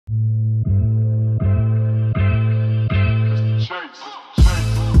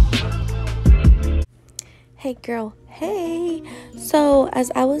Hey girl, hey. So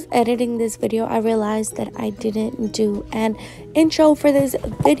as I was editing this video, I realized that I didn't do an intro for this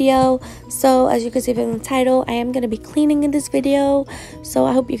video. So as you can see from the title, I am going to be cleaning in this video. So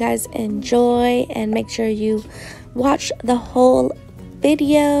I hope you guys enjoy and make sure you watch the whole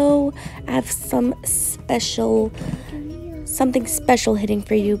video. I have something special hitting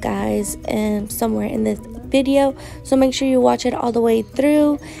for you guys somewhere in this video, so make sure you watch it all the way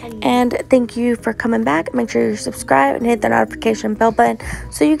through. And thank you for coming back. Make sure you subscribe and hit the notification bell button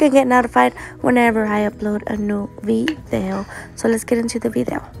so you can get notified whenever I upload a new video. So let's get into the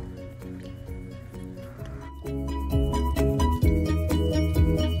video.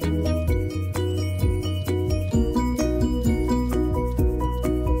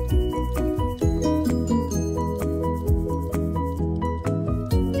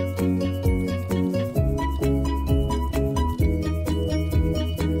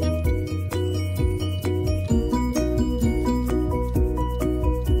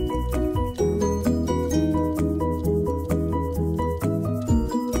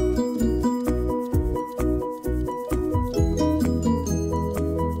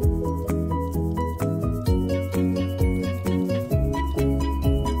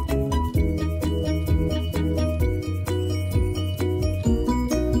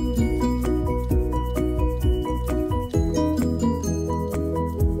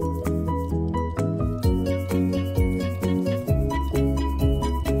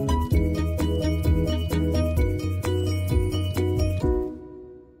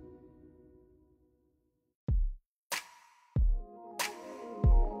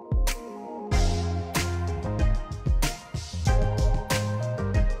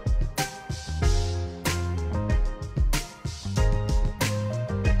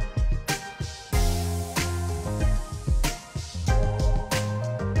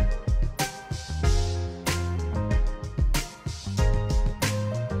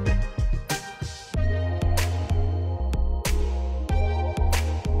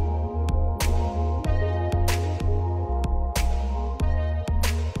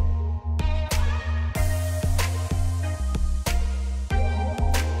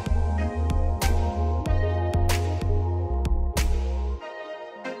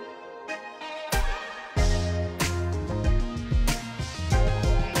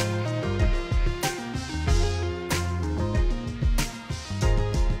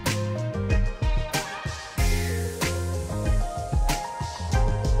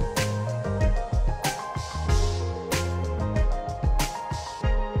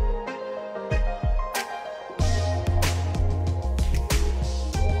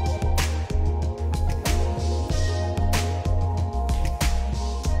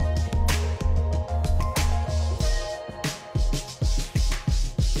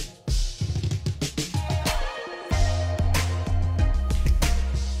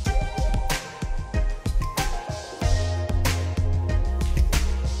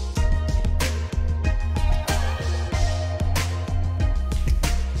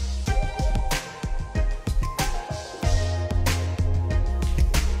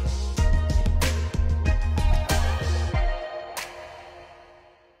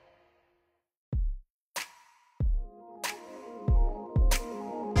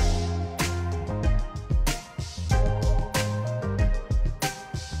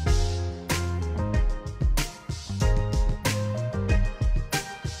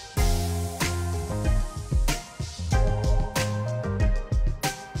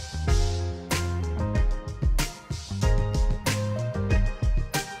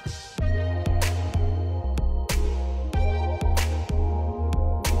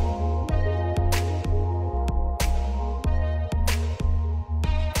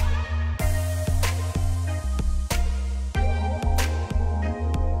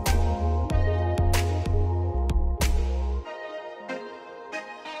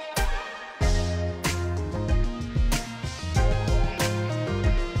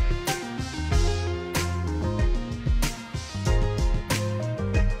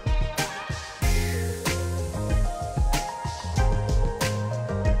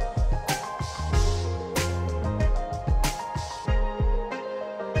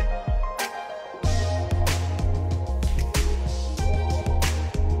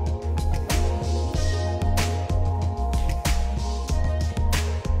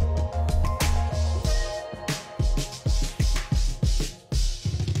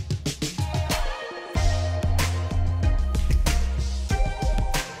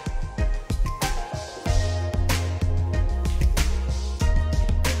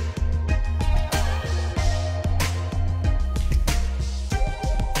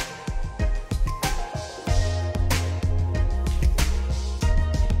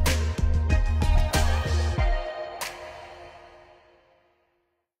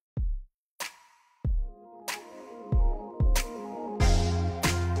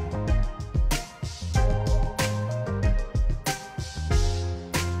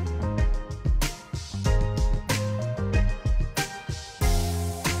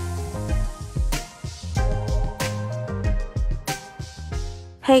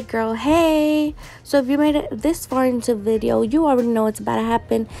 Hey girl, hey. So if you made it this far into the video, you already know what's about to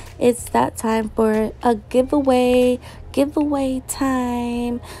happen. It's that time for a giveaway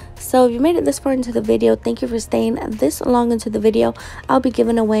time. So if you made it this far into the video, thank you for staying this long into the video. I'll be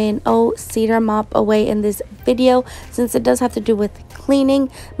giving away an O Cedar mop away in this video. Since it does have to do with cleaning,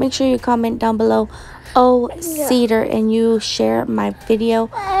 make sure you comment down below O Cedar and you share my video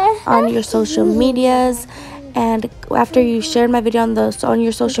on your social medias. And after you shared my video on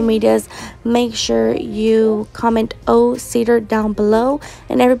your social medias, make sure you comment O Cedar down below.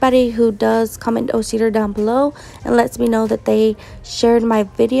 And everybody who does comment O Cedar down below and lets me know that they shared my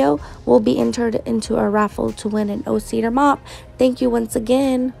video will be entered into a raffle to win an O Cedar mop. Thank you once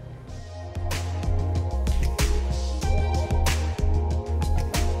again.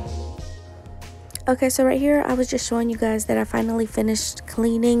 Okay, so right here I was just showing you guys that I finally finished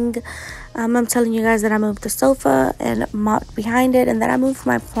cleaning. I'm telling you guys that I moved the sofa and mopped behind it, and then I moved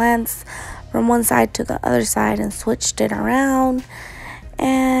my plants from one side to the other side and switched it around.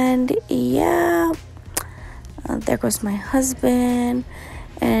 And yeah, there goes my husband,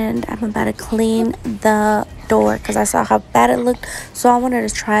 and I'm about to clean the door because I saw how bad it looked, so I wanted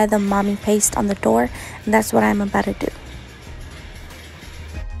to try the mommy paste on the door, and that's what I'm about to do.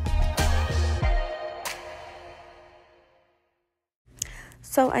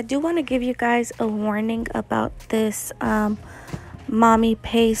 So I do want to give you guys a warning about this mommy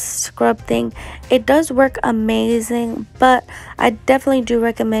paste scrub thing. It does work amazing, but I definitely do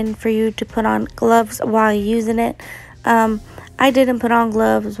recommend for you to put on gloves while using it. I didn't put on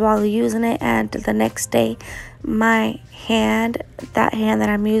gloves while using it, and the next day my hand, that hand that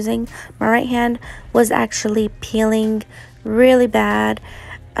I'm using, my right hand, was actually peeling really bad.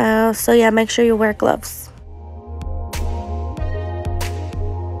 So yeah, make sure you wear gloves.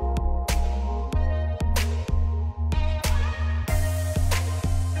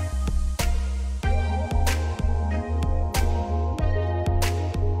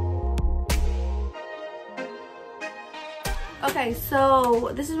 Okay,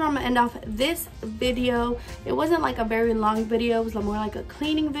 so this is where I'm gonna end off this video. It wasn't like a very long video, it was more like a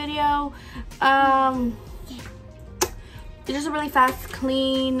cleaning video. It's just a really fast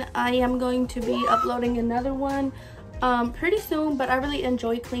clean. I am going to be uploading another one pretty soon, but I really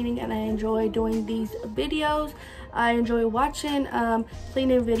enjoy cleaning and I enjoy doing these videos. I enjoy watching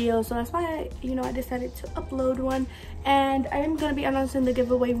cleaning videos, so that's why I decided to upload one, and I am gonna be announcing the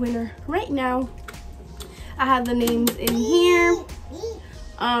giveaway winner right now. I have the names in here.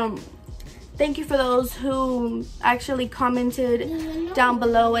 Thank you for those who actually commented down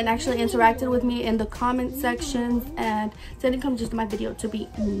below and actually interacted with me in the comment sections and didn't come just to my video to be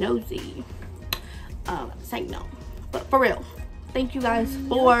nosy. Saying no, but for real, thank you guys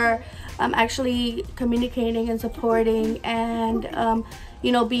for actually communicating and supporting and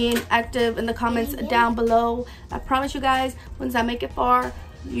being active in the comments down below. I promise you guys, once I make it far,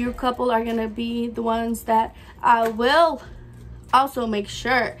 your couple are gonna be the ones that I will also make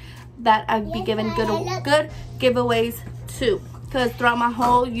sure that I be giving good giveaways to, because throughout my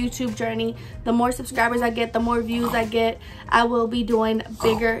whole YouTube journey, the more subscribers I get, the more views I get, I will be doing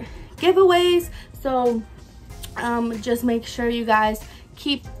bigger giveaways. So just make sure you guys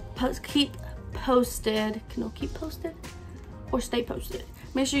keep posted. Keep posted or stay posted.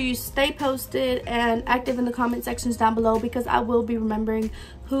 Make sure you stay posted and active in the comment sections down below, because I will be remembering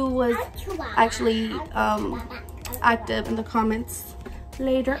who was actually active in the comments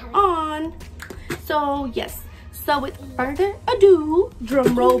later on. So yes, so with further ado,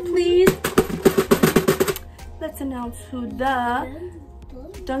 drum roll please, let's announce who the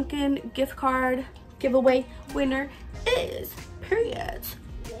Dunkin' gift card giveaway winner is. Period.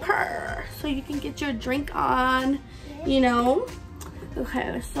 Purr. So you can get your drink on,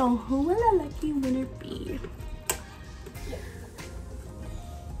 Okay, so who will a lucky winner be?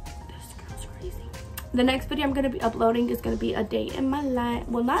 This girl's crazy. The next video I'm going to be uploading is going to be a day in my life.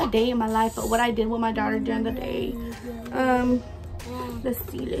 Well, not a day in my life, but what I did with my daughter during the day. Let's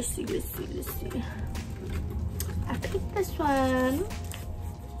see. I picked this one.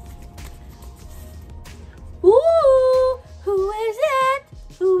 Ooh, who is it?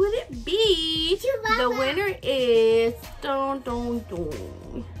 Who would it be? Chihuahua. The winner is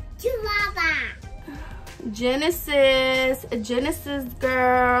Genesis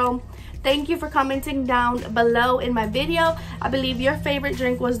girl. Thank you for commenting down below in my video. I believe your favorite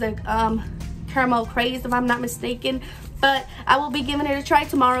drink was the caramel craze, if I'm not mistaken, but I will be giving it a try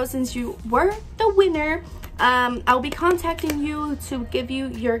tomorrow since you were the winner. I'll be contacting you to give you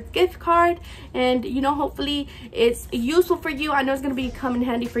your gift card, and you know, hopefully it's useful for you. I know it's gonna be come in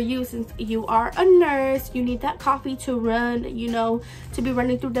handy for you since you are a nurse. You need that coffee to run, you know, to be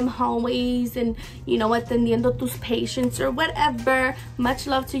running through them hallways and, you know, atendiendo tus patients or whatever. Much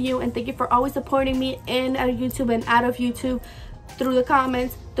love to you, and thank you for always supporting me in YouTube and out of YouTube, through the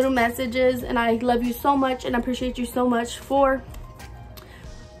comments, through messages. And I love you so much and I appreciate you so much for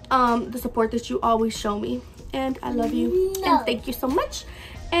the support that you always show me. And I love you and thank you so much,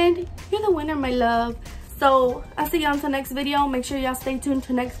 and you're the winner, my love. So I'll see you on the next video. Make sure y'all stay tuned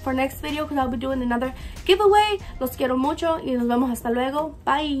for next video, because I'll be doing another giveaway. Los quiero mucho y nos vemos hasta luego.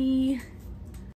 Bye.